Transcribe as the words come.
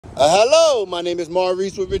Hello, my name is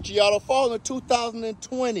Maurice with Richie Auto. Fall in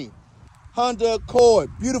 2020 Honda Accord.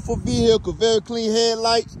 Beautiful vehicle, very clean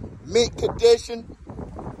headlights, mint condition,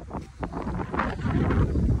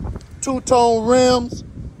 two-tone rims, a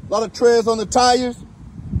lot of treads on the tires.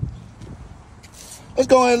 Let's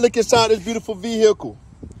go ahead and look inside this beautiful vehicle.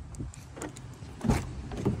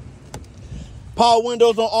 Power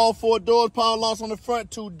windows on all four doors, power locks on the front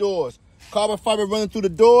two doors. Carbon fiber running through the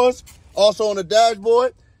doors, also on the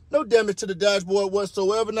dashboard. No damage to the dashboard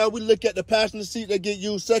whatsoever. Now we look at the passenger seat that get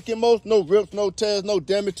used second most. No rips, no tears, no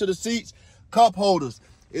damage to the seats. Cup holders.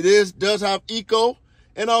 It does have eco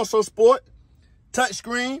and also sport. Touch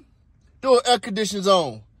screen. Dual air conditioning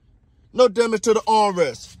on. No damage to the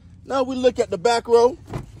armrest. Now we look at the back row.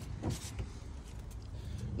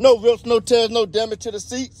 No rips, no tears, no damage to the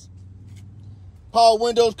seats. Power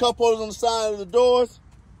windows, cup holders on the side of the doors.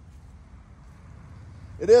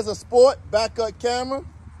 It is a sport backup camera.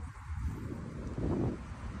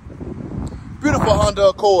 Beautiful Honda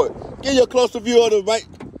Accord. Give you a closer view of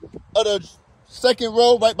the second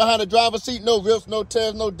row, right behind the driver's seat. No rips, no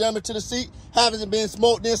tears, no damage to the seat. Hasn't been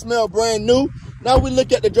smoked, didn't smell brand new. Now we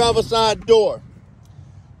look at the driver's side door.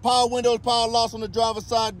 Power windows, power locks on the driver's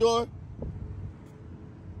side door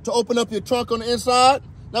to open up your trunk on the inside.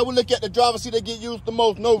 Now we look at the driver's seat that get used the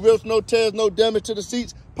most. No rips, no tears, no damage to the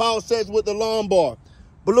seats. Power sets with the lumbar.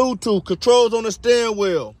 Bluetooth, controls on the steering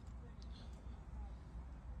wheel.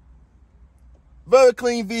 Very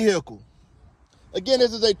clean vehicle. Again,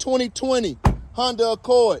 this is a 2020 Honda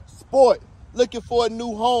Accord Sport. Looking for a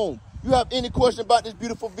new home. You have any question about this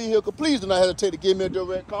beautiful vehicle, please do not hesitate to give me a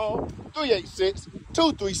direct call.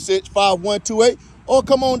 386-236-5128. Or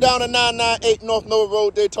come on down to 998 North Nova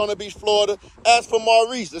Road, Daytona Beach, Florida. Ask for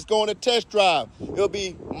Maurice. Let's go on a test drive. It'll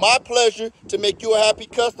be my pleasure to make you a happy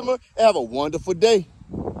customer and have a wonderful day.